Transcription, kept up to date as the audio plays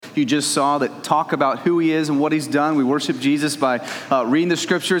you just saw that talk about who he is and what he's done. We worship Jesus by reading the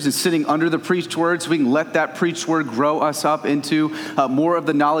scriptures and sitting under the preached word so we can let that preached word grow us up into more of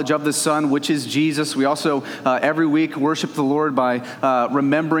the knowledge of the Son, which is Jesus. We also every week worship the Lord by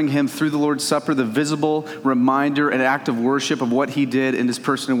remembering him through the Lord's Supper, the visible reminder and act of worship of what he did in his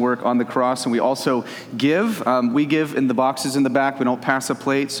person and work on the cross. And we also give. We give in the boxes in the back. We don't pass a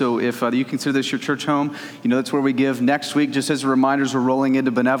plate. So if you consider this your church home, you know that's where we give. Next week, just as a reminder, as we're rolling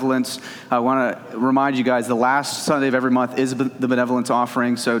into benevolence, I want to remind you guys the last Sunday of every month is the benevolence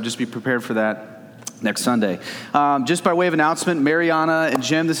offering. So just be prepared for that next Sunday. Just by way of announcement, Mariana and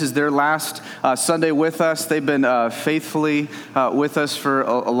Jim, this is their last Sunday with us. They've been faithfully with us for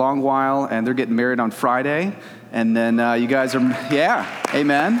a long while, and they're getting married on Friday. And then you guys are,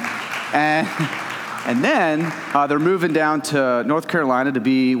 amen. And then they're moving down to North Carolina to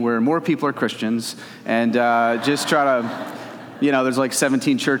be where more people are Christians and just try to, there's like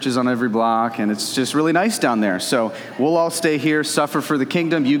 17 churches on every block, and it's just really nice down there. So we'll all stay here, suffer for the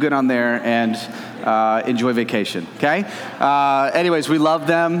kingdom. You get on there and enjoy vacation, okay? Anyways, we love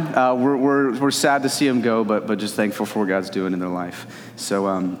them. We're sad to see them go, but just thankful for what God's doing in their life.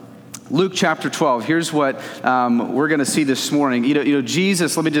 So Luke chapter 12, here's what we're going to see this morning.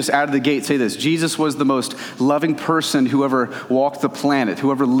 Jesus, let me just out of the gate say this. Jesus was the most loving person who ever walked the planet,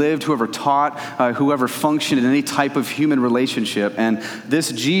 who ever lived, who ever taught, who ever functioned in any type of human relationship. And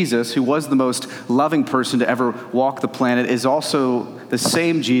this Jesus, who was the most loving person to ever walk the planet, is also the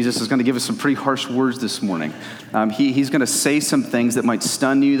same Jesus is going to give us some pretty harsh words this morning. He's going to say some things that might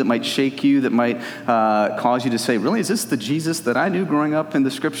stun you, that might shake you, that might cause you to say, really, is this the Jesus that I knew growing up in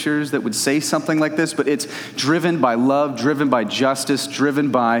the scriptures that would say something like this? But it's driven by love, driven by justice, driven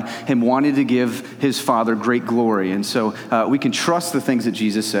by him wanting to give his Father great glory. And so we can trust the things that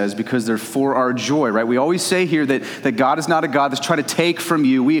Jesus says because they're for our joy, right? We always say here that God is not a God that's trying to take from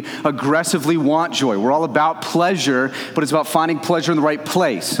you. We aggressively want joy. We're all about pleasure, but it's about finding pleasure in the right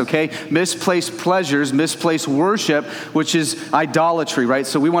place, okay? Misplaced pleasures, misplaced worship, which is idolatry, right?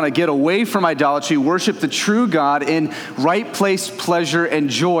 So we want to get away from idolatry, worship the true God in right place, pleasure, and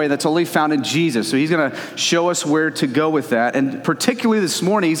joy that's only found in Jesus. So he's going to show us where to go with that. And particularly this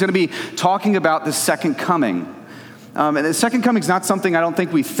morning, he's going to be talking about the second coming. And the second coming is not something I don't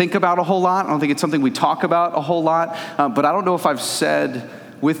think we think about a whole lot. I don't think it's something we talk about a whole lot. But I don't know if I've said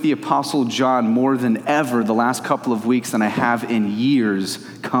with the Apostle John more than ever the last couple of weeks than I have in years,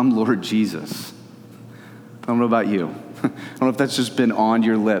 come Lord Jesus. I don't know about you. I don't know if that's just been on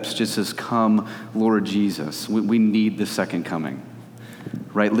your lips, just as come Lord Jesus. We need the second coming,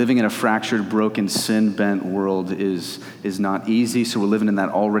 right? Living in a fractured, broken, sin-bent world is not easy, so we're living in that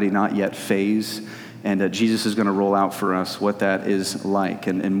already not yet phase. And Jesus is going to roll out for us what that is like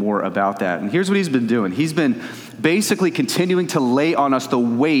and more about that. And here's what he's been doing. He's been basically continuing to lay on us the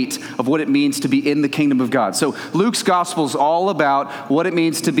weight of what it means to be in the kingdom of God. So Luke's gospel is all about what it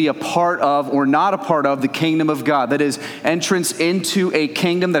means to be a part of or not a part of the kingdom of God. That is entrance into a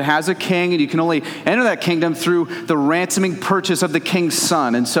kingdom that has a king, and you can only enter that kingdom through the ransoming purchase of the king's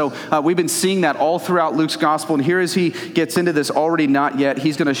son. And so we've been seeing that all throughout Luke's gospel. And here as he gets into this already not yet,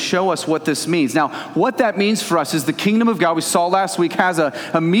 he's going to show us what this means. Now, what that means for us is the kingdom of God, we saw last week, has an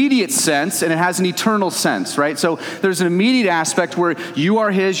immediate sense and it has an eternal sense, right? So there's an immediate aspect where you are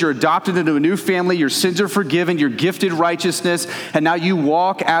his, you're adopted into a new family, your sins are forgiven, you're gifted righteousness, and now you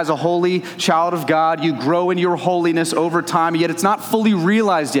walk as a holy child of God. You grow in your holiness over time, yet it's not fully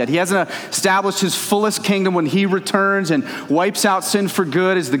realized yet. He hasn't established his fullest kingdom when he returns and wipes out sin for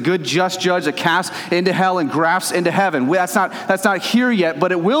good as the good just judge that casts into hell and grafts into heaven. That's not here yet,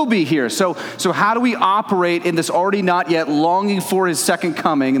 but it will be here. So how do we operate in this already not yet, longing for his second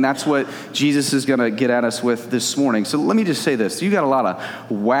coming? And that's what Jesus is going to get at us with this morning. So let me just say this. You got a lot of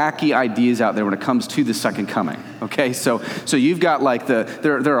wacky ideas out there when it comes to the second coming. Okay, so you've got like the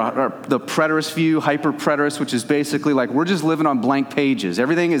preterist view, hyper preterist, which is basically like we're just living on blank pages.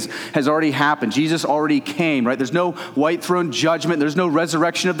 Everything has already happened. Jesus already came, right? There's no white throne judgment. There's no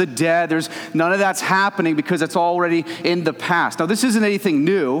resurrection of the dead. There's none of that's happening because it's already in the past. Now, this isn't anything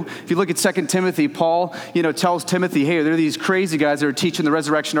new. If you look at 2 Timothy, Paul, tells Timothy, hey, there are these crazy guys that are teaching the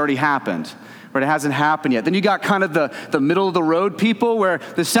resurrection already happened. Right, it hasn't happened yet. Then you got kind of the middle of the road people where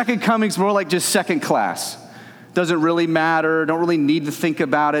the second coming's more like just second class. Doesn't really matter. Don't really need to think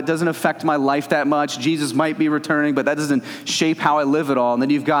about it. Doesn't affect my life that much. Jesus might be returning, but that doesn't shape how I live at all. And then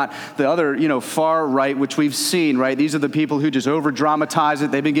you've got the other, far right, which we've seen, right? These are the people who just over-dramatize it.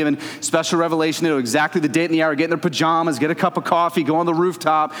 They've been given special revelation. They know exactly the date and the hour, get in their pajamas, get a cup of coffee, go on the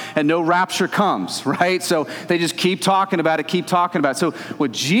rooftop, and no rapture comes, right? So they just keep talking about it. So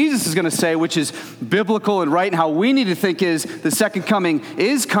what Jesus is going to say, which is biblical and right, and how we need to think is the second coming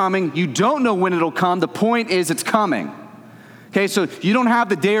is coming. You don't know when it'll come. The point is it's coming. Okay, so you don't have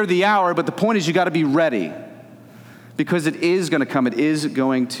the day or the hour, but the point is you got to be ready because it is going to come. It is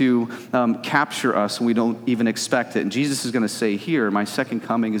going to capture us and we don't even expect it. And Jesus is going to say here, my second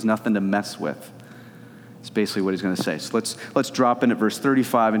coming is nothing to mess with. It's basically what he's going to say. So let's drop in at verse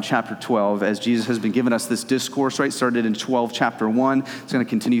 35 in chapter 12 as Jesus has been giving us this discourse, right? Started in 12, chapter 1. It's going to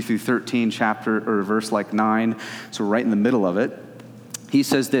continue through 13, verse 9. So right in the middle of it. He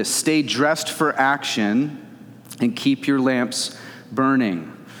says this, stay dressed for action and keep your lamps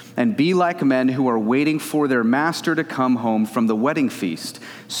burning. And be like men who are waiting for their master to come home from the wedding feast,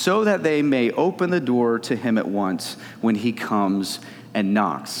 so that they may open the door to him at once when he comes and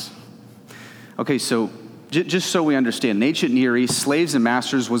knocks. Okay, so just so we understand, in ancient Near East, slaves and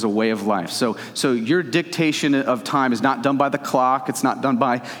masters was a way of life. So your dictation of time is not done by the clock. It's not done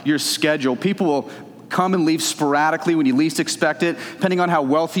by your schedule. People will come and leave sporadically when you least expect it, depending on how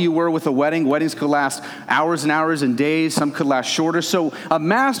wealthy you were with a wedding. Weddings could last hours and hours and days. Some could last shorter. So a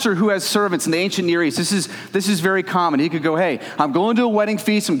master who has servants in the ancient Near East, this is very common. He could go, hey, I'm going to a wedding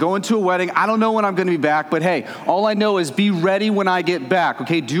feast. I'm going to a wedding. I don't know when I'm going to be back, but hey, all I know is be ready when I get back.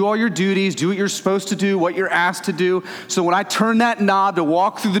 Okay, do all your duties. Do what you're supposed to do, what you're asked to do. So when I turn that knob to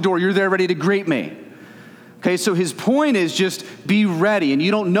walk through the door, you're there ready to greet me. Okay, so his point is just be ready, and you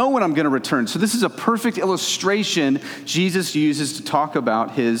don't know when I'm going to return. So this is a perfect illustration Jesus uses to talk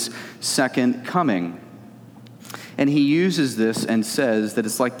about his second coming. And he uses this and says that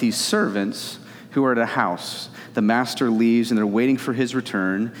it's like these servants who are at a house. The master leaves, and they're waiting for his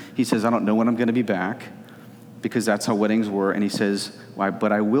return. He says, I don't know when I'm going to be back, because that's how weddings were. And he says, why?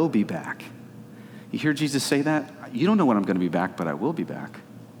 But I will be back. You hear Jesus say that? You don't know when I'm going to be back, but I will be back.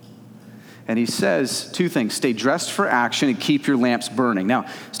 And he says two things, stay dressed for action and keep your lamps burning. Now,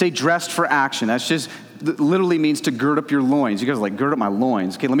 stay dressed for action. That's just literally means to gird up your loins. You guys are like, gird up my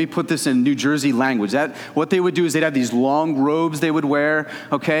loins. Okay, let me put this in New Jersey language. What they would do is they'd have these long robes they would wear,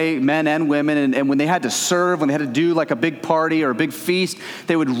 okay, men and women. And when they had to serve, when they had to do like a big party or a big feast,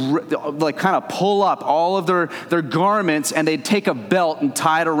 they would like kind of pull up all of their garments and they'd take a belt and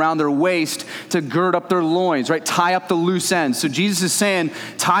tie it around their waist to gird up their loins, right? Tie up the loose ends. So Jesus is saying,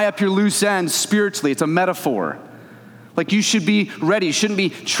 tie up your loose ends spiritually. It's a metaphor. Like you should be ready. You shouldn't be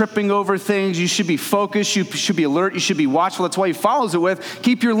tripping over things. You should be focused. You should be alert. You should be watchful. That's why he follows it with,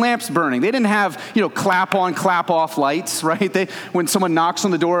 keep your lamps burning. They didn't have, clap on, clap off lights, right? When someone knocks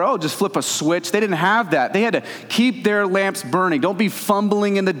on the door, just flip a switch. They didn't have that. They had to keep their lamps burning. Don't be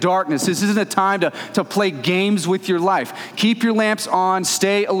fumbling in the darkness. This isn't a time to play games with your life. Keep your lamps on.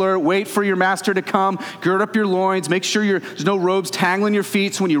 Stay alert. Wait for your master to come. Gird up your loins. Make sure there's no robes tangling your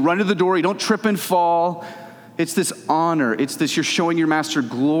feet so when you run to the door, you don't trip and fall. It's this honor. It's this, you're showing your master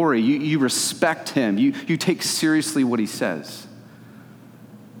glory. You respect him. You take seriously what he says.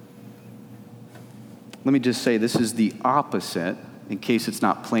 Let me just say this is the opposite, in case it's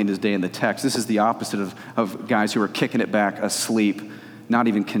not plain as day in the text. This is the opposite of guys who are kicking it back asleep, not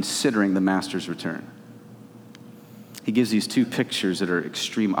even considering the master's return. He gives these two pictures that are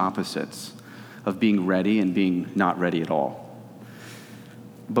extreme opposites of being ready and being not ready at all.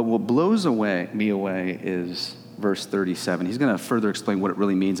 But what blows me away is verse 37. He's going to further explain what it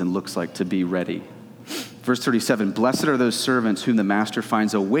really means and looks like to be ready. Verse 37, blessed are those servants whom the master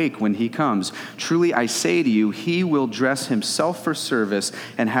finds awake when he comes. Truly I say to you, he will dress himself for service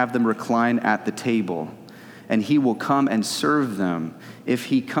and have them recline at the table. And he will come and serve them. If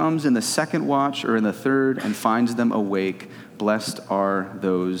he comes in the second watch or in the third and finds them awake, blessed are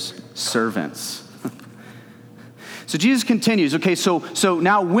those servants. So Jesus continues, okay, so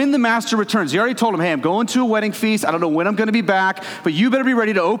now when the master returns, he already told him, hey, I'm going to a wedding feast. I don't know when I'm going to be back, but you better be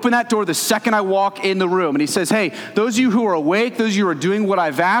ready to open that door the second I walk in the room. And he says, hey, those of you who are awake, those of you who are doing what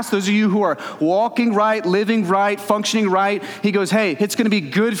I've asked, those of you who are walking right, living right, functioning right, he goes, hey, it's going to be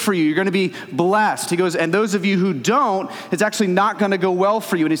good for you. You're going to be blessed. He goes, and those of you who don't, it's actually not going to go well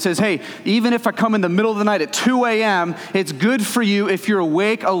for you. And he says, hey, even if I come in the middle of the night at 2 a.m., it's good for you if you're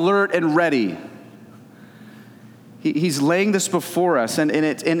awake, alert, and ready. He's laying this before us, and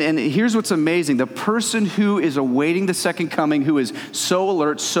here's what's amazing. The person who is awaiting the second coming, who is so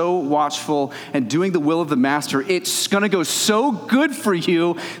alert, so watchful, and doing the will of the master, it's going to go so good for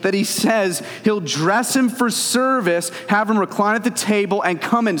you that he says he'll dress him for service, have him recline at the table, and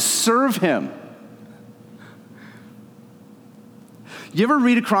come and serve him. You ever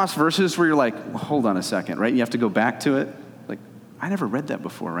read across verses where you're like, well, hold on a second, right? You have to go back to it. I never read that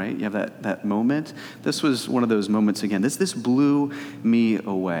before, right? You have that moment. This was one of those moments again. This blew me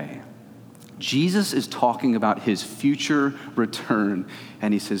away. Jesus is talking about his future return,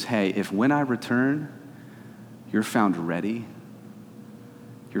 and he says, hey, if when I return, you're found ready,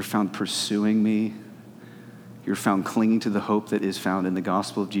 you're found pursuing me, you're found clinging to the hope that is found in the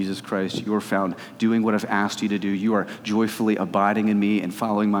gospel of Jesus Christ, you're found doing what I've asked you to do, you are joyfully abiding in me and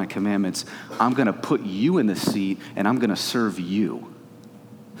following my commandments, I'm going to put you in the seat and I'm going to serve you.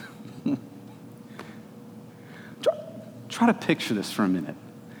 Try to picture this for a minute.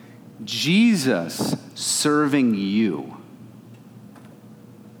 Jesus serving you.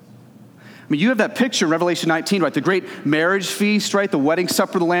 I mean, you have that picture in Revelation 19, right? The great marriage feast, right? The wedding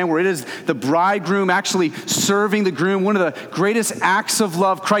supper of the Lamb, where it is the bridegroom actually serving the groom. One of the greatest acts of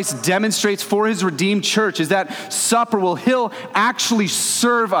love Christ demonstrates for his redeemed church is that supper. Well, he'll actually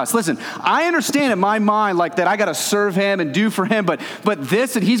serve us. Listen, I understand in my mind like that I got to serve him and do for him, but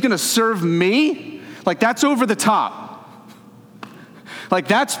this, that he's going to serve me, like that's over the top. Like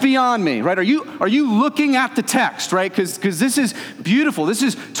that's beyond me, right? Are you looking at the text, right? Because this is beautiful. This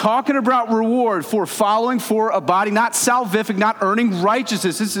is talking about reward for following, for abiding, not salvific, not earning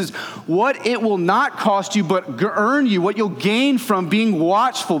righteousness. This is what it will not cost you, but earn you, what you'll gain from being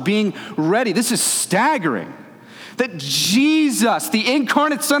watchful, being ready. This is staggering. That Jesus, the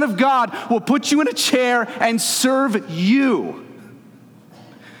incarnate Son of God, will put you in a chair and serve you.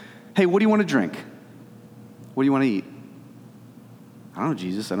 Hey, what do you want to drink? What do you want to eat? I don't know,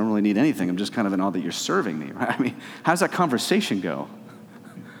 Jesus, I don't really need anything. I'm just kind of in awe that you're serving me, right? I mean, how's that conversation go?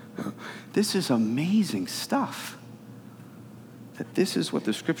 This is amazing stuff. That this is what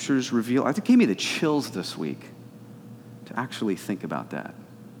the scriptures reveal. I think it gave me the chills this week to actually think about that,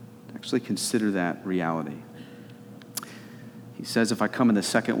 to actually consider that reality. He says, if I come in the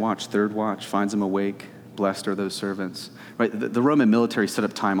second watch, third watch, finds them awake, blessed are those servants. Right, the Roman military set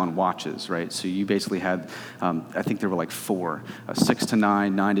up time on watches, right? So you basically had, I think there were like 4, 6 to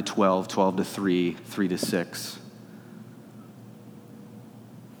 9, 9 to 12, 12 to 3, 3 to 6.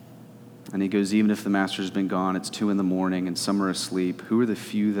 And he goes, even if the master's been gone, it's 2 a.m, and some are asleep. Who are the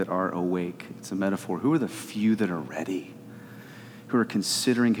few that are awake? It's a metaphor. Who are the few that are ready? Who are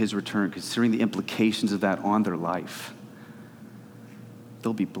considering his return, considering the implications of that on their life?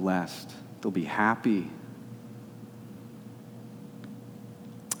 They'll be blessed. They'll be happy.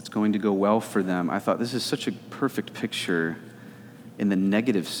 Going to go well for them. I thought this is such a perfect picture in the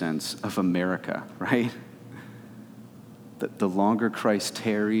negative sense of America, right? That the longer Christ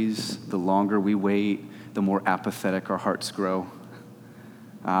tarries, the longer we wait, the more apathetic our hearts grow.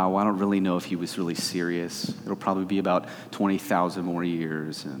 Well, I don't really know if he was really serious. It'll probably be about 20,000 more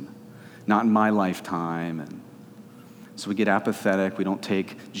years, and not in my lifetime. And so we get apathetic. We don't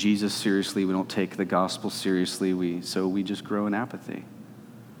take Jesus seriously. We don't take the gospel seriously. So we just grow in apathy.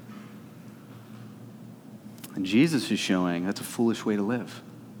 And Jesus is showing that's a foolish way to live.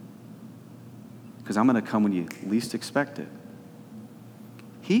 Because I'm going to come when you least expect it.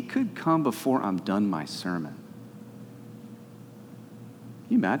 He could come before I'm done my sermon. Can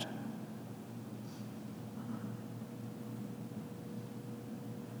you imagine?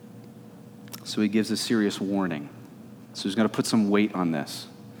 So he gives a serious warning. So he's going to put some weight on this.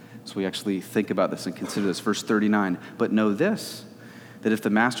 So we actually think about this and consider this. Verse 39, but know this, that if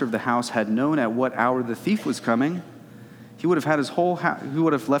the master of the house had known at what hour the thief was coming, he would have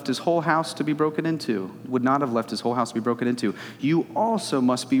left his whole house to be broken into. Would not have left his whole house to be broken into. You also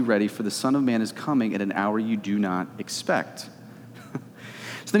must be ready, for the Son of Man is coming at an hour you do not expect.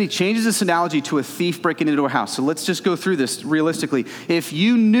 So then he changes this analogy to a thief breaking into a house. So let's just go through this realistically. If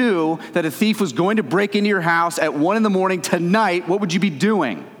you knew that a thief was going to break into your house at 1 a.m. tonight, what would you be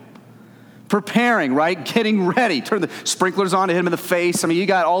doing? Preparing, right? Getting ready. Turn the sprinklers on to hit him in the face. I mean, you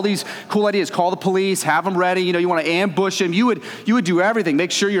got all these cool ideas. Call the police, have them ready. You want to ambush him. You would do everything.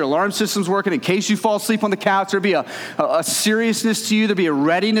 Make sure your alarm system's working in case you fall asleep on the couch. There'd be a seriousness to you. There'd be a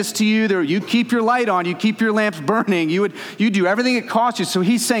readiness to you. You keep your light on. You keep your lamps burning. You do everything it costs you. So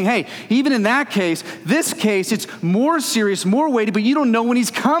he's saying, hey, even in that case, this case, it's more serious, more weighty, but you don't know when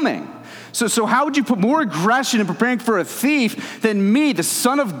he's coming. So how would you put more aggression in preparing for a thief than me, the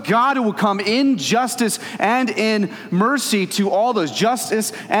Son of God, who will come in justice and in mercy to all those,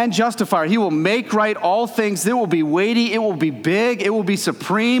 justice and justifier. He will make right all things. It will be weighty. It will be big. It will be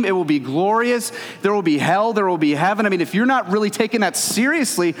supreme. It will be glorious. There will be hell. There will be heaven. I mean, if you're not really taking that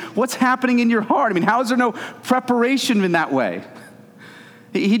seriously, what's happening in your heart? I mean, how is there no preparation in that way?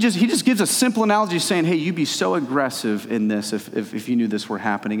 He just gives a simple analogy saying, hey, you'd be so aggressive in this if you knew this were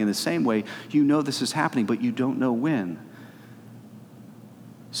happening. In the same way, you know this is happening, but you don't know when.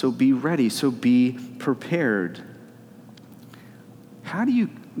 So be ready. So be prepared. How do you,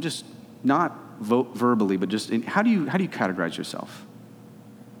 just not verbally, but just how do you categorize yourself?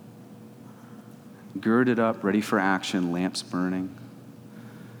 Girded up, ready for action, lamps burning.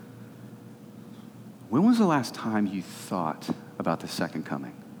 When was the last time you thought about the second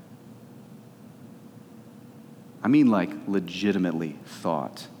coming? I mean, like, legitimately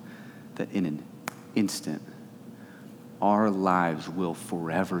thought that in an instant, our lives will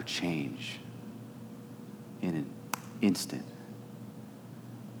forever change. In an instant.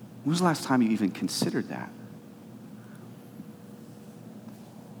 When was the last time you even considered that?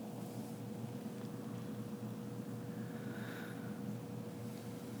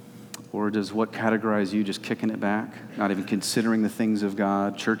 Or does what categorize you just kicking it back, not even considering the things of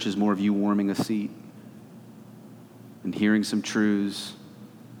God? Church is more of you warming a seat and hearing some truths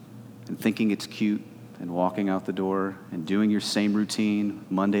and thinking it's cute and walking out the door and doing your same routine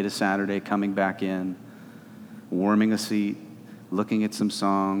Monday to Saturday, coming back in, warming a seat, looking at some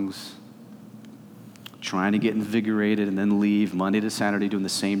songs, trying to get invigorated and then leave Monday to Saturday doing the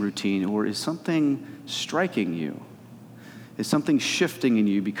same routine? Or is something striking you? Is something shifting in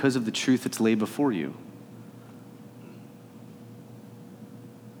you because of the truth that's laid before you?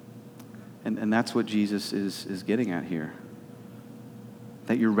 And that's what Jesus is getting at here.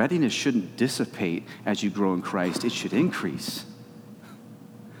 That your readiness shouldn't dissipate as you grow in Christ. It should increase.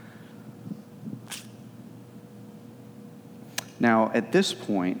 Now, at this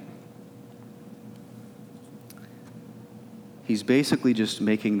point, he's basically just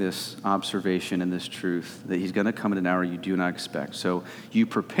making this observation and this truth that he's going to come at an hour you do not expect. So you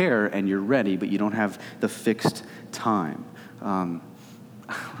prepare and you're ready, but you don't have the fixed time. I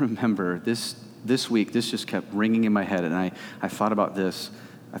remember this week, this just kept ringing in my head, and I thought about this.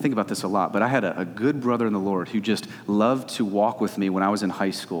 I think about this a lot, but I had a good brother in the Lord who just loved to walk with me when I was in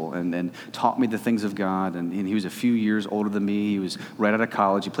high school and taught me the things of God. And he was a few years older than me. He was right out of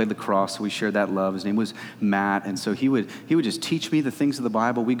college. He played lacrosse, so we shared that love. His name was Matt. And so he would just teach me the things of the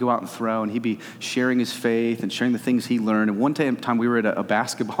Bible. We'd go out and throw, and he'd be sharing his faith and sharing the things he learned. And one time we were at a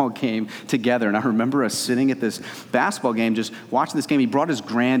basketball game together, and I remember us sitting at this basketball game, just watching this game. He brought his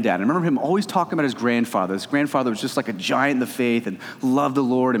granddad. I remember him always talking about his grandfather. His grandfather was just like a giant in the faith and loved the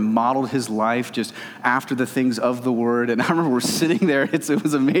Lord and modeled his life just after the things of the word. And I remember we're sitting there. It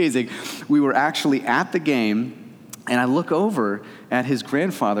was amazing. We were actually at the game, and I look over at his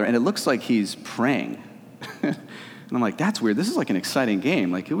grandfather, and it looks like he's praying. And I'm like, that's weird. This is like an exciting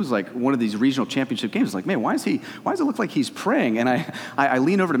game. Like, it was like one of these regional championship games. Like, man, why does it look like he's praying? And I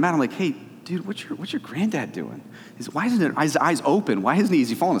lean over to Matt. I'm like, hey, dude, what's your granddad doing? Why isn't his eyes open? Why isn't he? Is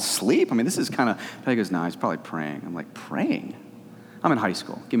he falling asleep? I mean, this is kind of. He goes, no, he's probably praying. I'm like, praying? I'm in high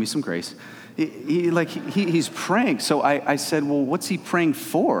school. Give me some grace. He's praying. So I said, well, what's he praying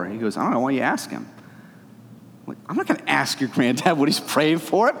for? He goes, I don't know. Why don't you ask him? I'm not going to ask your granddad what he's praying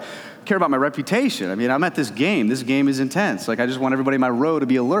for. I care about my reputation. I mean, I'm at this game. This game is intense. Like, I just want everybody in my row to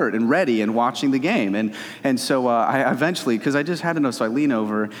be alert and ready and watching the game. And so I eventually, because I just had to know, so I lean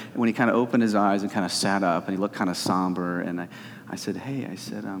over, and when he kind of opened his eyes and kind of sat up, and he looked kind of somber, and I said, hey,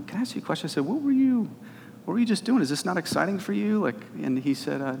 can I ask you a question? I said, what were you just doing? Is this not exciting for you? And he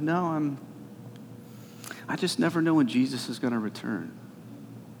said, no, I just never know when Jesus is going to return.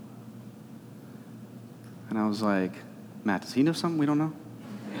 And I was like, Matt, does he know something we don't know?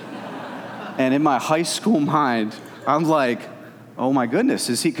 And in my high school mind, I'm like, oh my goodness,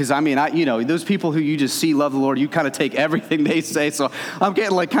 is he? Because I mean, those people who you just see love the Lord, you kind of take everything they say. So I'm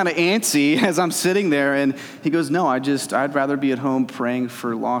getting like kind of antsy as I'm sitting there. And he goes, no, I'd rather be at home praying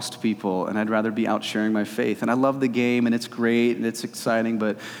for lost people, and I'd rather be out sharing my faith. And I love the game, and it's great, and it's exciting.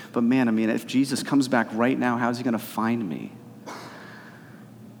 But man, I mean, if Jesus comes back right now, how's he going to find me?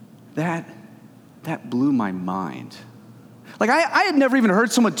 That blew my mind. Like, I had never even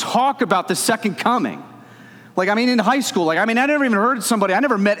heard someone talk about the second coming. In high school, I never even heard somebody, I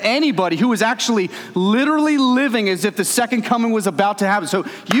never met anybody who was actually literally living as if the second coming was about to happen. So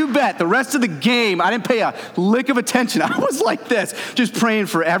you bet the rest of the game, I didn't pay a lick of attention. I was like this, just praying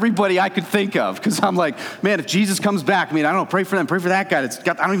for everybody I could think of. Because I'm like, man, if Jesus comes back, I don't know, pray for them, pray for that guy. I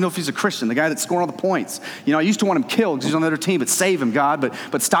don't even know if he's a Christian, the guy that's scoring all the points. I used to want him killed because he's on the other team, but save him, God,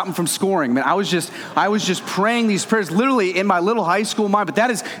 but stop him from scoring. I was just praying these prayers literally in my little high school mind, but that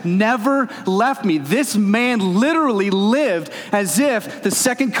has never left me. This man literally lived as if the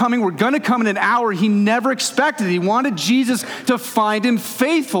second coming were going to come in an hour he never expected. He wanted Jesus to find him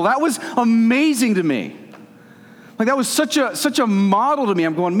faithful. That was amazing to me. That was such a model to me.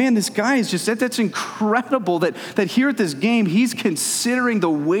 I'm going, man, this guy is that's incredible that here at this game, he's considering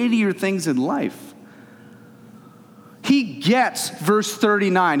the weightier things in life. He gets verse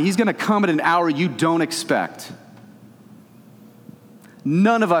 39. He's going to come at an hour you don't expect.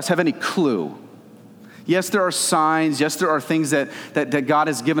 None of us have any clue. Yes, there are signs. Yes, there are things that God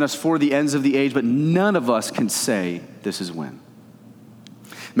has given us for the ends of the age, but none of us can say this is when.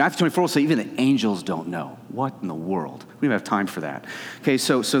 Matthew 24 will say even the angels don't know. What in the world? We don't have time for that. Okay,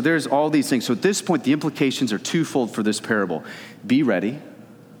 so there's all these things. So at this point, the implications are twofold for this parable. Be ready,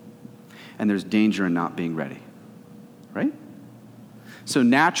 and there's danger in not being ready, right? So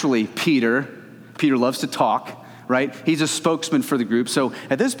naturally, Peter loves to talk. Right? He's a spokesman for the group. So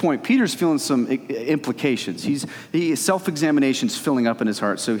at this point, Peter's feeling some implications. Self-examination's filling up in his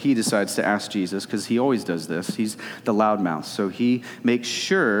heart. So he decides to ask Jesus, because he always does this. He's the loudmouth. So he makes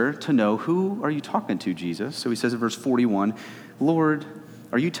sure to know, who are you talking to, Jesus? So he says in verse 41, Lord,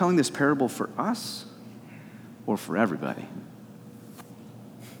 are you telling this parable for us or for everybody?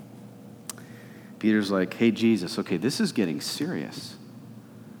 Peter's like, hey, Jesus, okay, this is getting serious.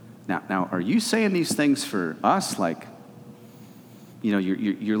 Now, are you saying these things for us,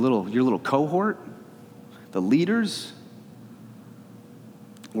 your little cohort, the leaders,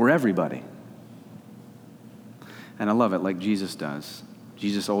 or everybody? And I love it, like Jesus does.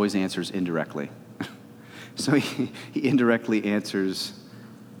 Jesus always answers indirectly. So he indirectly answers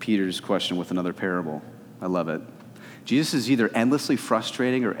Peter's question with another parable. I love it. Jesus is either endlessly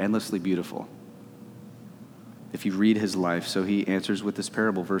frustrating or endlessly beautiful, if you read his life. So he answers with this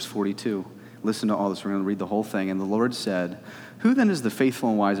parable, verse 42. Listen to all this. We're going to read the whole thing. And the Lord said, who then is the faithful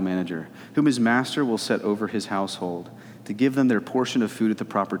and wise manager, whom his master will set over his household, to give them their portion of food at the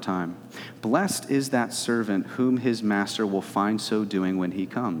proper time? Blessed is that servant whom his master will find so doing when he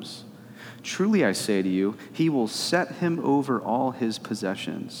comes. Truly I say to you, he will set him over all his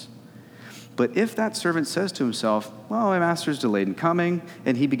possessions. But if that servant says to himself, well, my master's delayed in coming,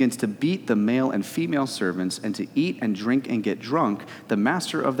 and he begins to beat the male and female servants and to eat and drink and get drunk, the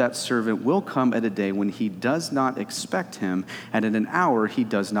master of that servant will come at a day when he does not expect him, and at an hour he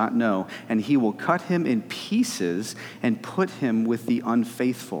does not know, and he will cut him in pieces and put him with the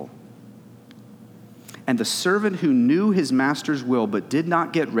unfaithful. And the servant who knew his master's will but did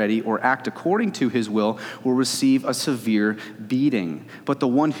not get ready or act according to his will receive a severe beating. But the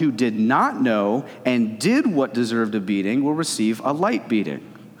one who did not know and did what deserved a beating will receive a light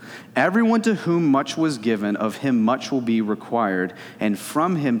beating. Everyone to whom much was given, of him much will be required, and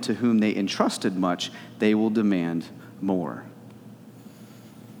from him to whom they entrusted much, they will demand more.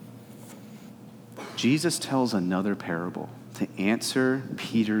 Jesus tells another parable to answer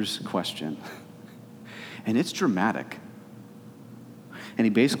Peter's question. And it's dramatic. And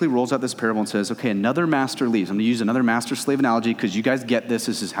he basically rolls out this parable and says, okay, another master leaves. I'm going to use another master-slave analogy because you guys get this.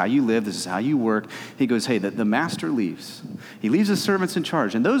 This is how you live. This is how you work. He goes, hey, the master leaves. He leaves his servants in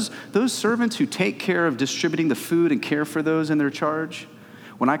charge. And those servants who take care of distributing the food and care for those in their charge,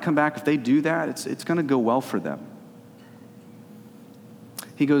 when I come back, if they do that, it's going to go well for them.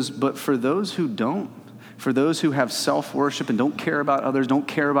 He goes, but for those who don't, for those who have self-worship and don't care about others, don't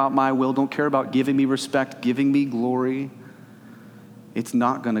care about my will, don't care about giving me respect, giving me glory, it's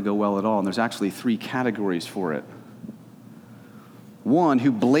not going to go well at all. And there's actually 3 categories for it. One,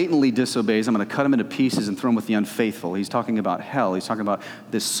 who blatantly disobeys, I'm going to cut him into pieces and throw him with the unfaithful. He's talking about hell. He's talking about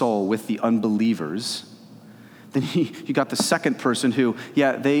this soul with the unbelievers. Then you got the second person who,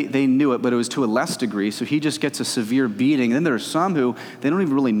 they knew it, but it was to a less degree, so he just gets a severe beating. And then there are some who, they don't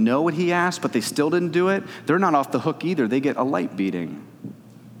even really know what he asked, but they still didn't do it. They're not off the hook either. They get a light beating.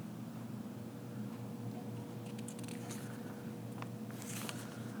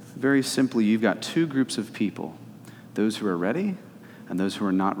 Very simply, you've got 2 groups of people, those who are ready and those who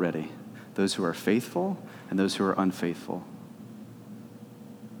are not ready, those who are faithful and those who are unfaithful.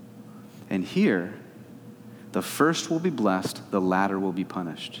 And here, the first will be blessed, the latter will be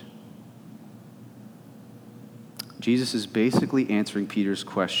punished. Jesus is basically answering Peter's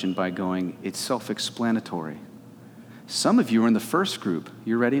question by going, it's self-explanatory. Some of you are in the first group.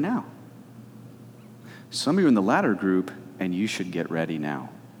 You're ready now. Some of you are in the latter group, and you should get ready now.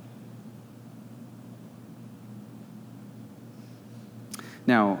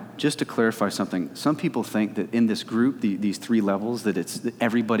 Now, just to clarify something, some people think that in this group, these three levels, that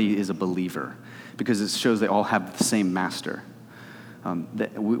everybody is a believer because it shows they all have the same master.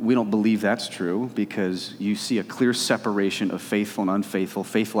 We don't believe that's true because you see a clear separation of faithful and unfaithful.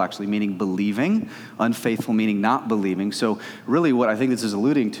 Faithful actually meaning believing, unfaithful meaning not believing. So really what I think this is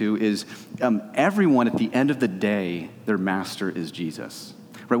alluding to is everyone at the end of the day, their master is Jesus.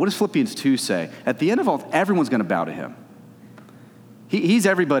 Right? What does Philippians 2 say? At the end of all, everyone's going to bow to him. He's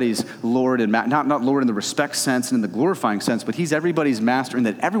everybody's Lord, and not Lord in the respect sense and in the glorifying sense, but he's everybody's master and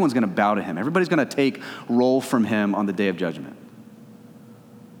that everyone's going to bow to him. Everybody's going to take roll from him on the day of judgment.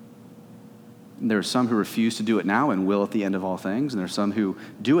 There are some who refuse to do it now and will at the end of all things, and there are some who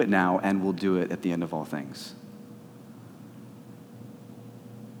do it now and will do it at the end of all things.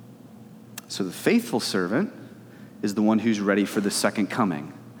 So the faithful servant is the one who's ready for the second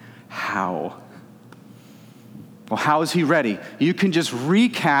coming. How? Well, how is he ready? You can just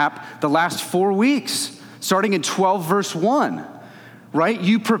recap the last 4 weeks, starting in 12 verse 1. Right?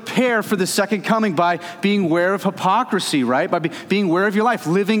 You prepare for the second coming by being aware of hypocrisy, right? By being aware of your life,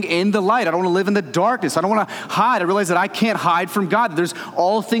 living in the light. I don't want to live in the darkness. I don't want to hide. I realize that I can't hide from God.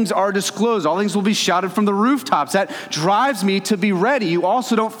 All things are disclosed. All things will be shouted from the rooftops. That drives me to be ready. You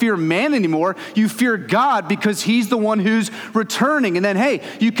also don't fear man anymore. You fear God because he's the one who's returning. And then, hey,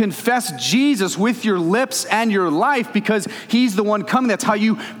 you confess Jesus with your lips and your life because he's the one coming. That's how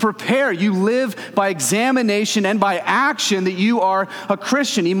you prepare. You live by examination and by action that you are a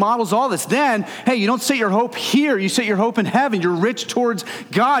Christian. He models all this. Then, hey, you don't set your hope here. You set your hope in heaven. You're rich towards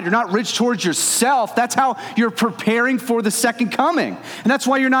God. You're not rich towards yourself. That's how you're preparing for the second coming. And that's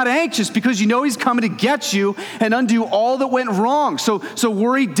why you're not anxious, because you know he's coming to get you and undo all that went wrong. So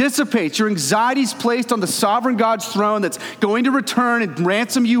worry dissipates. Your anxiety's placed on the sovereign God's throne that's going to return and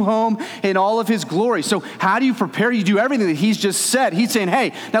ransom you home in all of his glory. So how do you prepare? You do everything that he's just said. He's saying,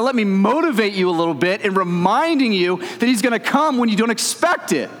 hey, now let me motivate you a little bit in reminding you that he's going to come when you don't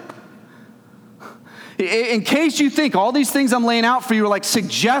expect it. In case you think all these things I'm laying out for you are like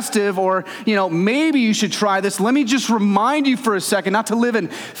suggestive or, maybe you should try this, let me just remind you for a second not to live in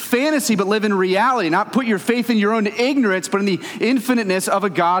fantasy, but live in reality. Not put your faith in your own ignorance, but in the infiniteness of a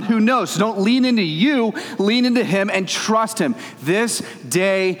God who knows. So don't lean into you, lean into him and trust him. This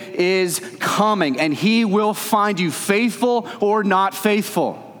day is coming and he will find you faithful or not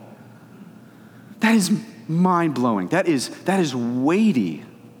faithful. That is mind-blowing. That is weighty.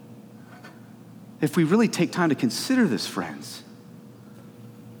 If we really take time to consider this, friends,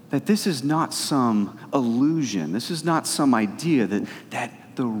 that this is not some illusion. This is not some idea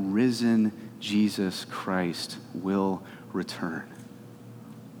that the risen Jesus Christ will return.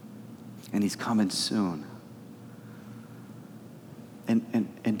 And he's coming soon.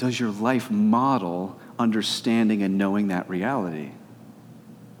 And does your life model understanding and knowing that reality?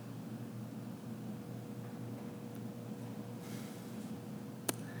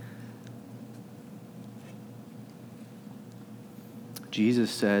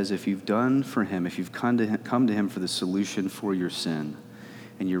 Jesus says if you've done for him, if you've come to him for the solution for your sin,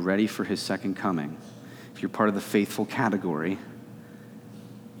 and you're ready for his second coming, if you're part of the faithful category,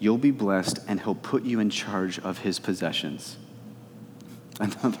 you'll be blessed and he'll put you in charge of his possessions.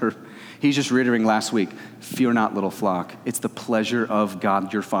 He's just reiterating last week, fear not, little flock. It's the pleasure of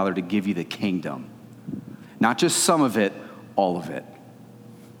God, your Father, to give you the kingdom. Not just some of it, all of it.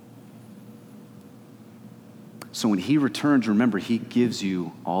 So when he returns, remember, he gives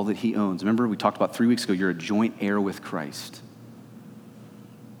you all that he owns. Remember, we talked about 3 weeks ago, you're a joint heir with Christ.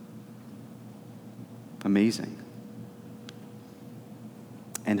 Amazing.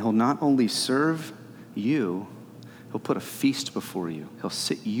 And he'll not only serve you, he'll put a feast before you. He'll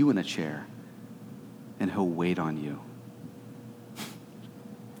sit you in a chair, and he'll wait on you.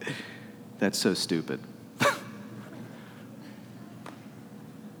 That's so stupid.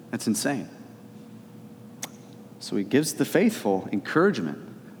 That's insane. So he gives the faithful encouragement,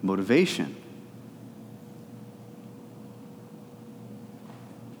 motivation.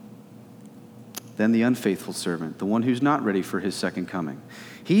 Then the unfaithful servant, the one who's not ready for his second coming.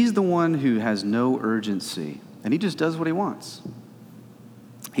 He's the one who has no urgency, and he just does what he wants.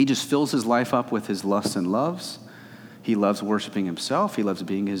 He just fills his life up with his lusts and loves. He loves worshiping himself. He loves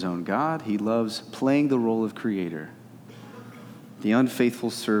being his own God. He loves playing the role of creator. The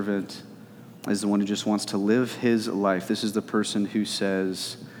unfaithful servant is the one who just wants to live his life. This is the person who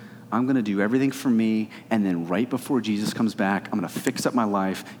says, I'm going to do everything for me, and then right before Jesus comes back, I'm going to fix up my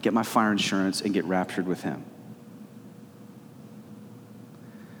life, get my fire insurance, and get raptured with him.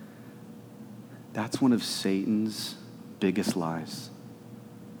 That's one of Satan's biggest lies.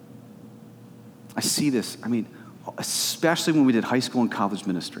 I see this, especially when we did high school and college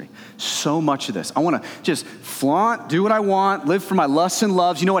ministry. So much of this. I want to just flaunt, do what I want, live for my lusts and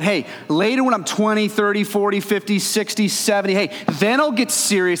loves. You know what? Hey, later when I'm 20, 30, 40, 50, 60, 70, hey, then I'll get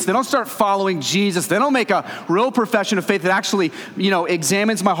serious. Then I'll start following Jesus. Then I'll make a real profession of faith that actually,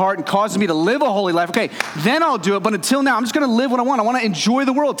 examines my heart and causes me to live a holy life. Okay, then I'll do it. But until now, I'm just going to live what I want. I want to enjoy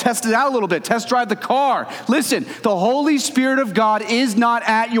the world, test it out a little bit, test drive the car. Listen, the Holy Spirit of God is not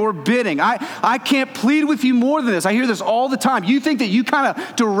at your bidding. I can't plead with you more than this. I hear this all the time. You think that you kind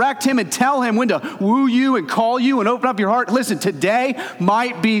of direct him and tell him when to woo you and call you and open up your heart. Listen, today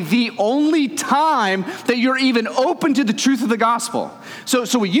might be the only time that you're even open to the truth of the gospel. So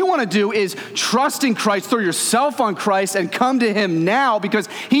what you want to do is trust in Christ, throw yourself on Christ, and come to him now, because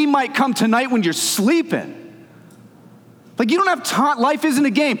he might come tonight when you're sleeping. Like, you don't have time. Life isn't a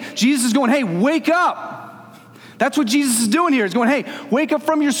game. Jesus is going, hey, wake up. That's what Jesus is doing here. He's going, hey, wake up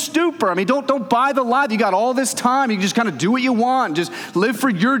from your stupor. Don't buy the lie that you got all this time. You can just kind of do what you want. Just live for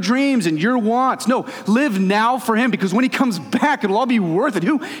your dreams and your wants. No, live now for him, because when he comes back, it'll all be worth it.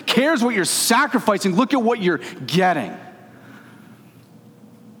 Who cares what you're sacrificing? Look at what you're getting.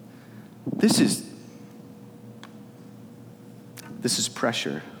 This is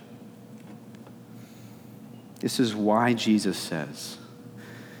pressure. This is why Jesus says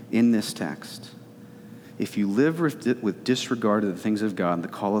in this text, if you live with disregard of the things of God and the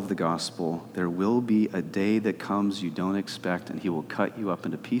call of the gospel, there will be a day that comes you don't expect, and he will cut you up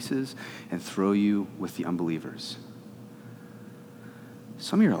into pieces and throw you with the unbelievers.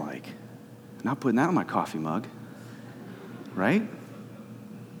 Some of you are like, I'm not putting that on my coffee mug, right?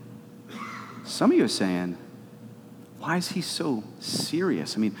 Some of you are saying, why is he so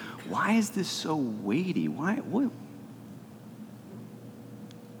serious? Why is this so weighty? What?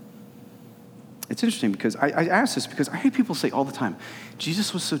 It's interesting because I ask this because I hear people say all the time,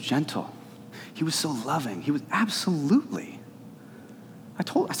 Jesus was so gentle. He was so loving. He was absolutely. I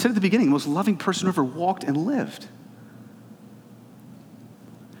said at the beginning, the most loving person who ever walked and lived.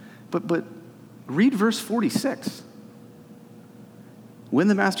 But read verse 46. When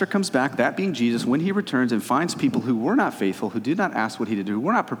the master comes back, that being Jesus, when he returns and finds people who were not faithful, who did not ask what he did do, who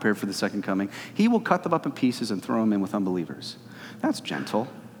were not prepared for the second coming, he will cut them up in pieces and throw them in with unbelievers. That's gentle.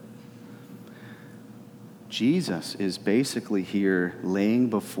 Jesus is basically here laying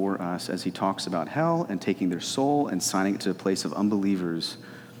before us, as he talks about hell and taking their soul and signing it to a place of unbelievers.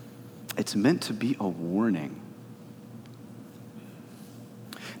 It's meant to be a warning.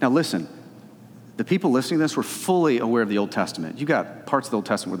 Now listen, the people listening to this were fully aware of the Old Testament. You got parts of the Old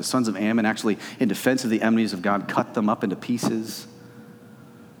Testament where the sons of Ammon actually, in defense of the enemies of God, cut them up into pieces.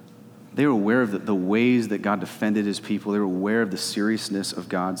 They were aware of the ways that God defended his people. They were aware of the seriousness of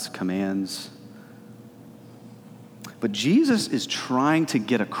God's commands. But Jesus is trying to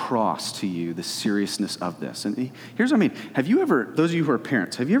get across to you the seriousness of this. And here's what I mean. Have you ever, those of you who are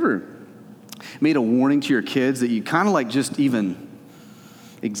parents, have you ever made a warning to your kids that you kind of like just even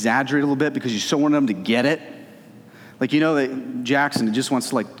exaggerate a little bit because you so want them to get it? Like, that Jackson just wants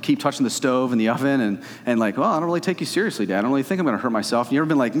to like keep touching the stove and the oven and like, well, I don't really take you seriously, Dad. I don't really think I'm going to hurt myself. And you ever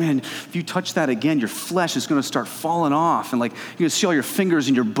been like, man, if you touch that again, your flesh is going to start falling off, and like you're going to see all your fingers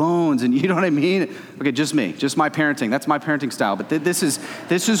and your bones, and you know what I mean? Okay, just me, just my parenting. That's my parenting style. But this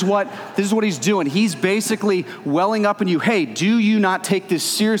is what he's doing. He's basically welling up in you. Hey, do you not take this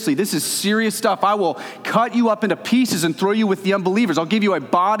seriously? This is serious stuff. I will cut you up into pieces and throw you with the unbelievers. I'll give you a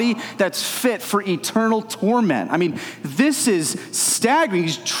body that's fit for eternal torment. This is staggering.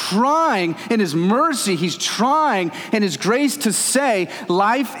 He's trying in his mercy, he's trying in his grace to say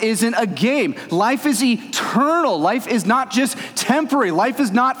life isn't a game. Life is eternal. Life is not just temporary. Life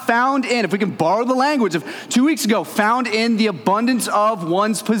is not found in, if we can borrow the language of 2 weeks ago, found in the abundance of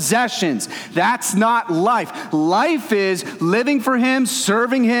one's possessions. That's not life. Life is living for him,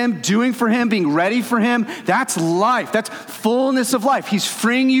 serving him, doing for him, being ready for him. That's life. That's fullness of life. He's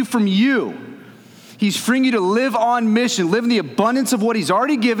freeing you from you. He's freeing you to live on mission, live in the abundance of what he's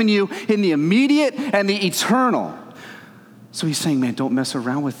already given you in the immediate and the eternal. So he's saying, man, don't mess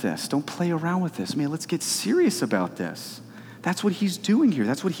around with this. Don't play around with this. Man, let's get serious about this. That's what he's doing here.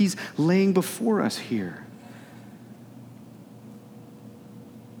 That's what he's laying before us here.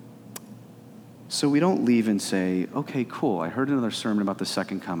 So we don't leave and say, okay, cool, I heard another sermon about the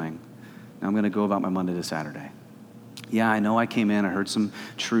second coming. Now I'm going to go about my Monday to Saturday. Yeah, I know I came in, I heard some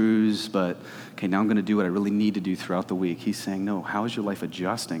truths, but okay, now I'm going to do what I really need to do throughout the week. He's saying, no, how is your life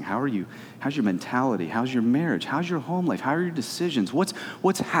adjusting? How's your mentality? How's your marriage? How's your home life? How are your decisions?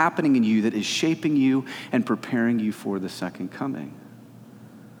 What's happening in you that is shaping you and preparing you for the second coming?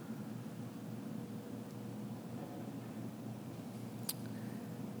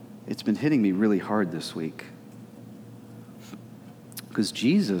 It's been hitting me really hard this week. Because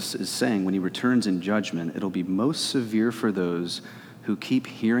Jesus is saying when he returns in judgment, it'll be most severe for those who keep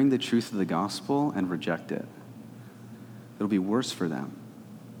hearing the truth of the gospel and reject it. It'll be worse for them.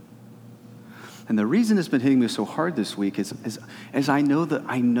 And the reason it's been hitting me so hard this week is I know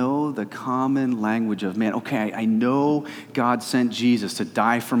the common language of, man, okay, I know God sent Jesus to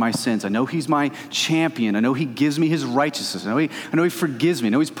die for my sins. I know he's my champion. I know he gives me his righteousness. I know he forgives me.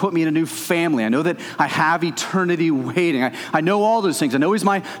 I know he's put me in a new family. I know that I have eternity waiting. I know all those things. I know he's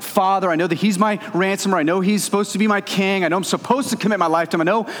my father. I know that he's my ransomer. I know he's supposed to be my king. I know I'm supposed to commit my life to him. I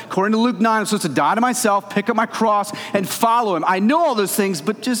know, according to Luke 9, I'm supposed to die to myself, pick up my cross, and follow him. I know all those things,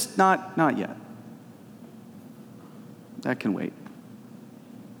 but just not yet. That can wait.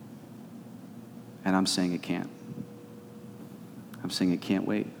 And I'm saying it can't. I'm saying it can't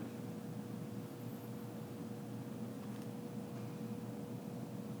wait.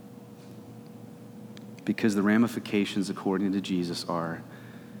 Because the ramifications, according to Jesus,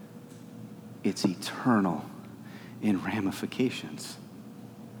 it's eternal in ramifications.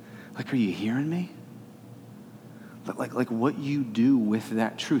 Like, are you hearing me? Like what you do with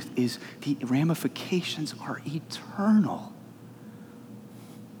that truth is the ramifications are eternal.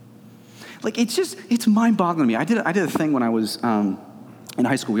 Like, it's mind-boggling to me. I did a thing when I was in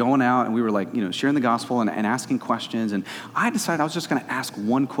high school. We all went out and we were sharing the gospel and asking questions. And I decided I was just going to ask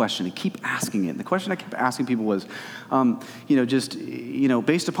one question and keep asking it. And the question I kept asking people was,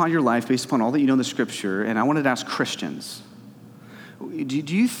 based upon your life, based upon all that you know in the scripture, and I wanted to ask Christians,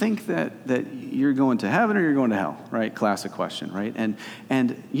 do you think that you're going to heaven or you're going to hell, right? Classic question, right?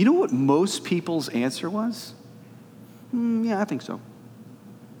 And you know what most people's answer was? Yeah, I think so.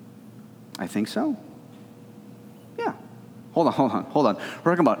 I think so? Yeah. Hold on.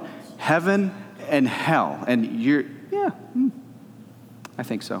 We're talking about heaven and hell. And I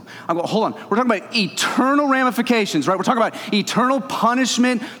think so. Hold on. We're talking about eternal ramifications, right? We're talking about eternal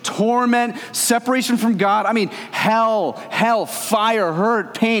punishment, torment, separation from God. I mean, hell, fire,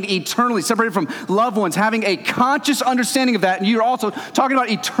 hurt, pain, eternally separated from loved ones, having a conscious understanding of that. And you're also talking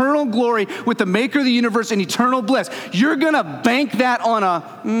about eternal glory with the maker of the universe and eternal bliss. You're going to bank that on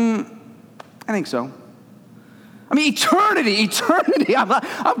I think so. I mean, eternity.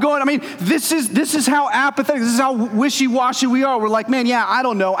 I'm going, this is how apathetic, this is how wishy-washy we are. We're like, man, yeah, I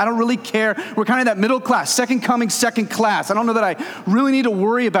don't know. I don't really care. We're kind of that middle class, second coming, second class. I don't know that I really need to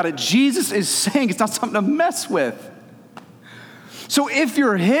worry about it. Jesus is saying it's not something to mess with. So if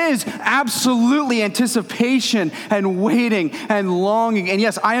you're his, absolutely anticipation and waiting and longing. And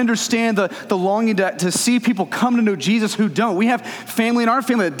yes, I understand the longing to see people come to know Jesus who don't. We have family in our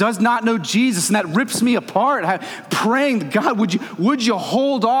family that does not know Jesus, and that rips me apart. Praying, God, would you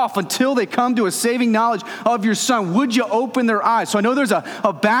hold off until they come to a saving knowledge of your son? Would you open their eyes? So I know there's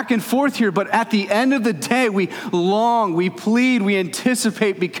a back and forth here, but at the end of the day, we long, we plead, we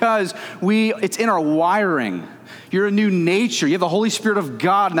anticipate because it's in our wiring. You're a new nature. You have the Holy Spirit of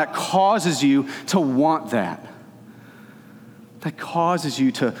God, and that causes you to want that. That causes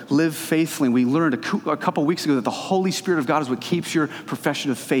you to live faithfully. We learned a couple weeks ago that the Holy Spirit of God is what keeps your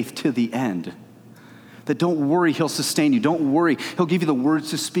profession of faith to the end. That don't worry, he'll sustain you. Don't worry, he'll give you the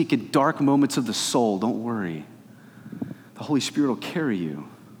words to speak in dark moments of the soul. Don't worry. The Holy Spirit will carry you.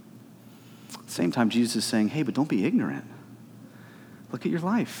 At the same time, Jesus is saying, hey, but don't be ignorant. Look at your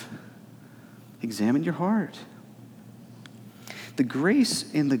life. Examine your heart. The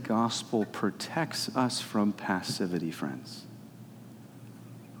grace in the gospel protects us from passivity, friends.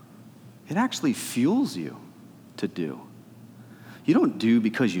 It actually fuels you to do. You don't do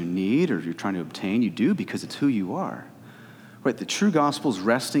because you need or you're trying to obtain. You do because it's who you are. Right? The true gospel is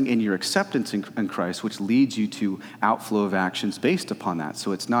resting in your acceptance in Christ, which leads you to outflow of actions based upon that.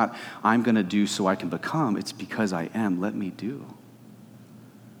 So it's not, I'm going to do so I can become. It's because I am. Let me do.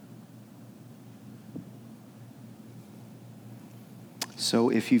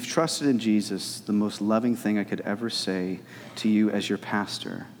 So if you've trusted in Jesus, the most loving thing I could ever say to you as your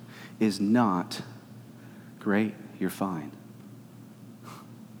pastor is not, great, you're fine.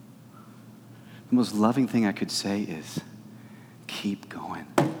 The most loving thing I could say is, keep going.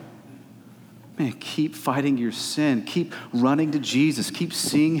 man, keep fighting your sin. Keep running to Jesus. Keep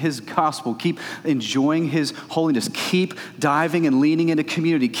seeing his gospel. Keep enjoying his holiness. Keep diving and leaning into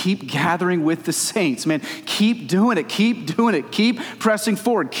community. Keep gathering with the saints, man. Keep doing it. Keep doing it. Keep pressing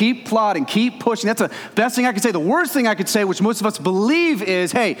forward. Keep plodding. Keep pushing. That's the best thing I could say. The worst thing I could say, which most of us believe,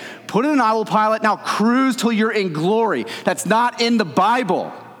 is, hey, put it in autopilot. Now cruise till you're in glory. That's not in the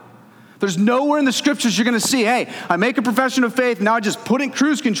Bible. There's nowhere in the scriptures you're going to see, hey, I make a profession of faith, now I just put in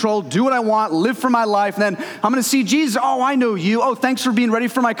cruise control, do what I want, live for my life, and then I'm going to see Jesus. Oh, I know you. Oh, thanks for being ready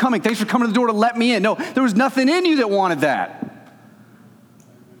for my coming. Thanks for coming to the door to let me in. No, there was nothing in you that wanted that.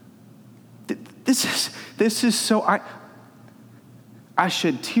 This is so, I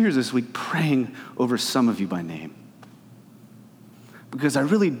shed tears this week praying over some of you by name, because I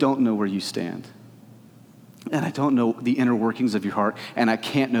really don't know where you stand. And I don't know the inner workings of your heart, and I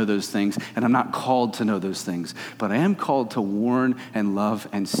can't know those things, and I'm not called to know those things. But I am called to warn and love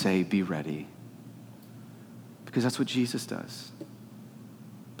and say, be ready. Because that's what Jesus does.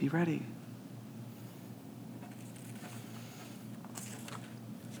 Be ready.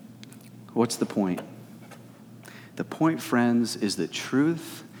 What's the point? The point, friends, is that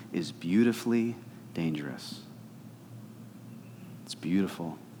truth is beautifully dangerous. It's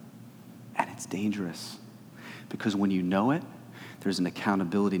beautiful, and it's dangerous. Because when you know it, there's an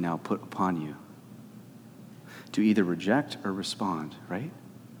accountability now put upon you to either reject or respond, right?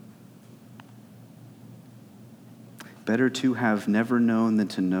 Better to have never known than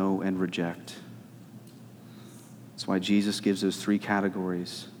to know and reject. That's why Jesus gives those three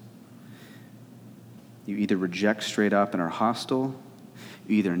categories. You either reject straight up and are hostile,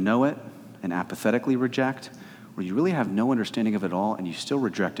 you either know it and apathetically reject, or you really have no understanding of it all and you still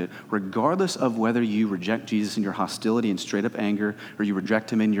reject it. Regardless of whether you reject Jesus in your hostility and straight up anger, or you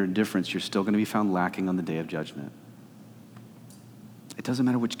reject him in your indifference, you're still going to be found lacking on the day of judgment. It doesn't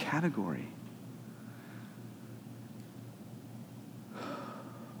matter which category.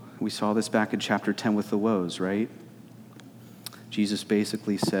 We saw this back in chapter 10 with the woes, right? Jesus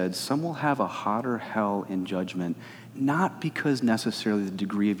basically said, some will have a hotter hell in judgment, not because necessarily the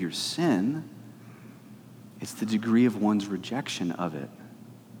degree of your sin, it's the degree of one's rejection of it.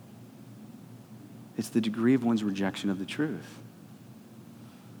 It's the degree of one's rejection of the truth.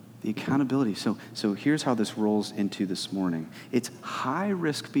 The accountability. So here's how this rolls into this morning. It's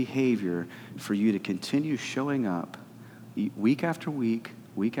high-risk behavior for you to continue showing up week after week,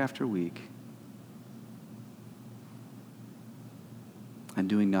 week after week, and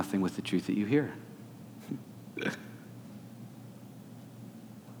doing nothing with the truth that you hear.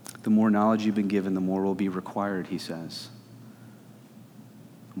 The more knowledge you've been given, the more will be required, he says.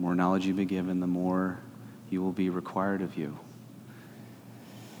 The more knowledge you've been given, the more you will be required of you.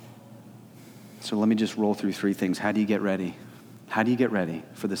 So let me just roll through three things. How do you get ready? How do you get ready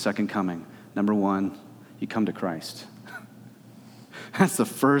for the second coming? Number one, you come to Christ. That's the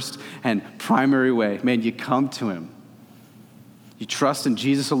first and primary way. Man, you come to him. You trust in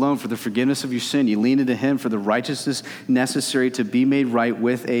Jesus alone for the forgiveness of your sin. You lean into him for the righteousness necessary to be made right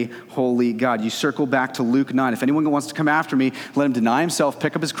with a holy God. You circle back to Luke 9. If anyone wants to come after me, let him deny himself,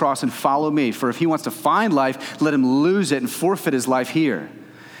 pick up his cross, and follow me. For if he wants to find life, let him lose it and forfeit his life here.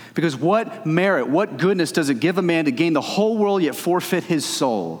 Because what merit, what goodness does it give a man to gain the whole world yet forfeit his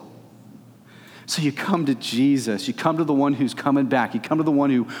soul? So you come to Jesus. You come to the one who's coming back. You come to the one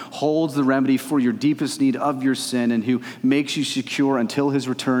who holds the remedy for your deepest need of your sin and who makes you secure until his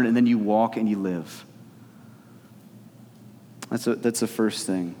return, and then you walk and you live. That's the first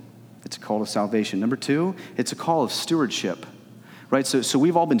thing. It's a call to salvation. Number two, it's a call of stewardship. Right, so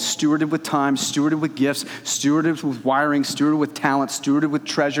we've all been stewarded with time, stewarded with gifts, stewarded with wiring, stewarded with talent, stewarded with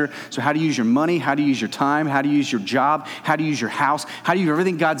treasure. So how do you use your money? How do you use your time? How do you use your job? How do you use your house? How do you use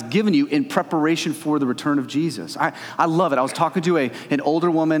everything God's given you in preparation for the return of Jesus? I love it. I was talking to an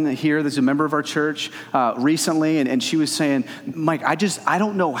older woman here that's a member of our church recently, and she was saying, Mike, I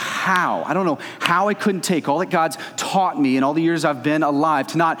don't know how. I don't know how I couldn't take all that God's taught me in all the years I've been alive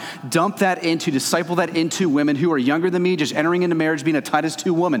to not dump that into, disciple that into women who are younger than me, just entering into marriage, being a Titus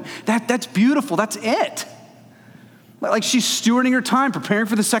 2 woman. That's beautiful. That's it. Like she's stewarding her time, preparing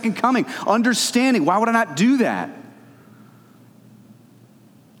for the second coming, understanding. Why would I not do that?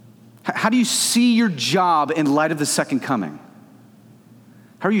 How do you see your job in light of the second coming?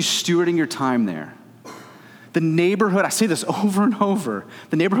 How are you stewarding your time there? The neighborhood, I say this over and over,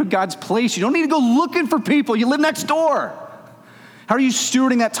 the neighborhood God's place. You don't need to go looking for people. You live next door. How are you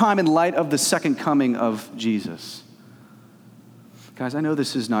stewarding that time in light of the second coming of Jesus? Guys, I know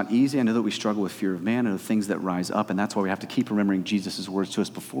this is not easy. I know that we struggle with fear of man and the things that rise up, and that's why we have to keep remembering Jesus' words to us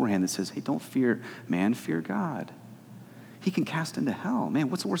beforehand that says, hey, don't fear man, fear God. he can cast into hell. Man,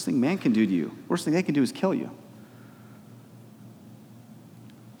 what's the worst thing man can do to you? Worst thing they can do is kill you.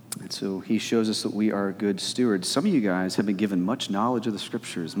 And so he shows us that we are good stewards. Some of you guys have been given much knowledge of the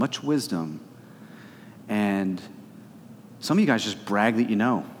scriptures, much wisdom, and some of you guys just brag that you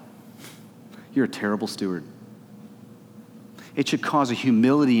know. You're a terrible steward. It should cause a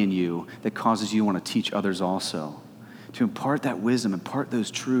humility in you that causes you to want to teach others also, to impart that wisdom, impart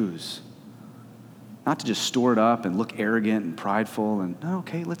those truths. Not to just store it up and look arrogant and prideful and, no,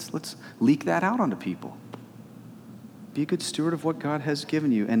 okay, let's leak that out onto people. Be a good steward of what God has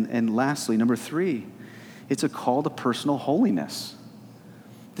given you. And lastly, number 3, it's a call to personal holiness.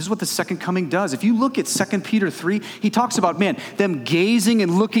 This is what the second coming does. If you look at 2 Peter 3, he talks about, man, them gazing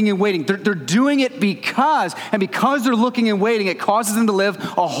and looking and waiting. They're doing it because they're looking and waiting, it causes them to live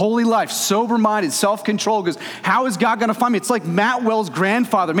a holy life, sober-minded, self-controlled. Because how is God going to find me? It's like Matt Wells'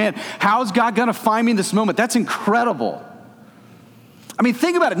 grandfather. Man, how is God going to find me in this moment? That's incredible. I mean,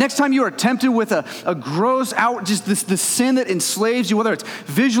 think about it. Next time you are tempted with a gross out, just the sin that enslaves you, whether it's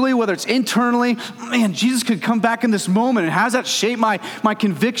visually, whether it's internally, man, Jesus could come back in this moment. And how does that shape my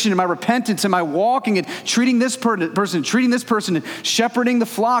conviction and my repentance and my walking and treating this person, treating this person, and shepherding the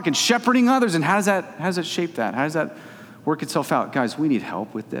flock and shepherding others? And how does that shape that? How does that work itself out? Guys, we need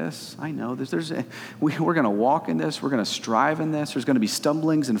help with this. I know we're going to walk in this. We're going to strive in this. There's going to be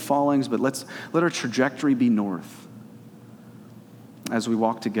stumblings and fallings, but let our trajectory be north as we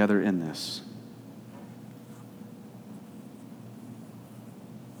walk together in this.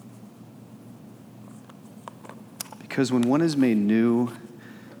 Because when one is made new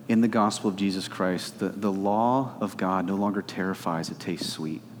in the gospel of Jesus Christ, the law of God no longer terrifies, it tastes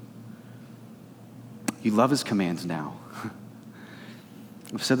sweet. You love his commands now.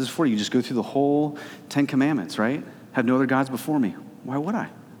 I've said this before, you just go through the whole 10 commandments, right? Have no other gods before me. Why would I?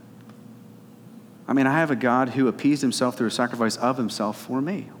 I mean, I have a God who appeased himself through a sacrifice of himself for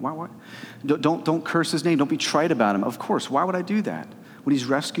me. Why? Don't curse his name. Don't be trite about him. Of course, why would I do that when he's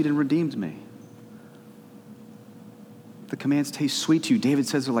rescued and redeemed me? The commands taste sweet to you. David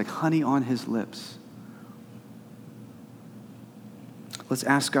says they're like honey on his lips. Let's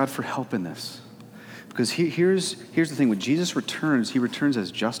ask God for help in this. Because here's the thing. When Jesus returns, he returns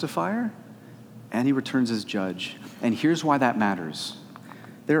as justifier and he returns as judge. And here's why that matters.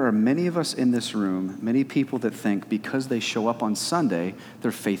 There are many of us in this room, many people that think because they show up on Sunday,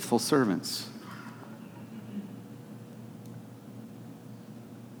 they're faithful servants.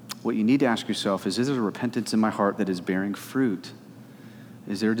 What you need to ask yourself is there a repentance in my heart that is bearing fruit?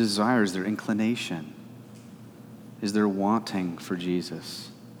 Is there a desire? Is there inclination? Is there wanting for Jesus?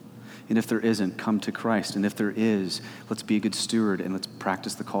 And if there isn't, come to Christ. And if there is, let's be a good steward and let's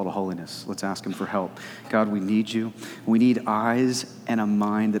practice the call to holiness. Let's ask him for help. God, we need you. We need eyes and a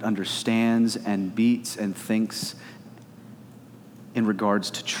mind that understands and beats and thinks in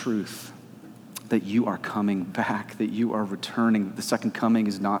regards to truth, that you are coming back, that you are returning. The second coming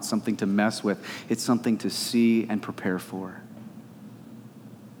is not something to mess with. It's something to see and prepare for.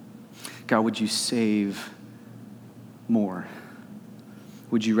 God, would you save more?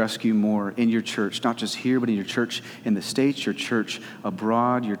 Would you rescue more in your church, not just here, but in your church in the States, your church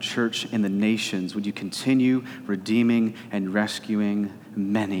abroad, your church in the nations? Would you continue redeeming and rescuing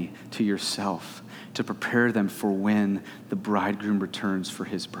many to yourself to prepare them for when the bridegroom returns for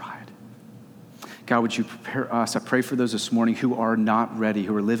his bride? God, would you prepare us? I pray for those this morning who are not ready,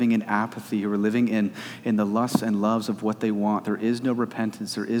 who are living in apathy, who are living in the lusts and loves of what they want. There is no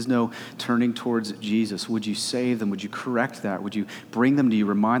repentance. There is no turning towards Jesus. Would you save them? Would you correct that? Would you bring them to you?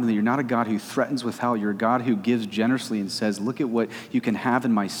 Remind them that you're not a God who threatens with hell. You're a God who gives generously and says, look at what you can have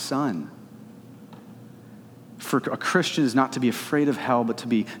in my Son. For a Christian is not to be afraid of hell, but to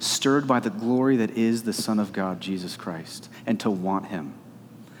be stirred by the glory that is the Son of God, Jesus Christ, and to want him.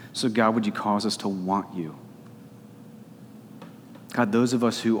 So God, would you cause us to want you? God, those of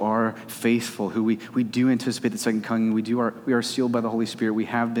us who are faithful, who we do anticipate the second coming, we are sealed by the Holy Spirit. We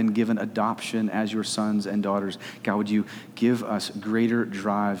have been given adoption as your sons and daughters. God, would you give us greater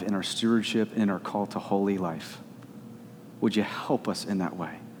drive in our stewardship and in our call to holy life? Would you help us in that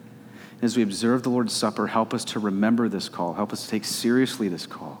way? As we observe the Lord's Supper, help us to remember this call. Help us to take seriously this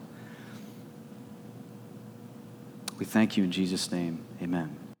call. We thank you in Jesus' name.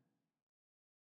 Amen.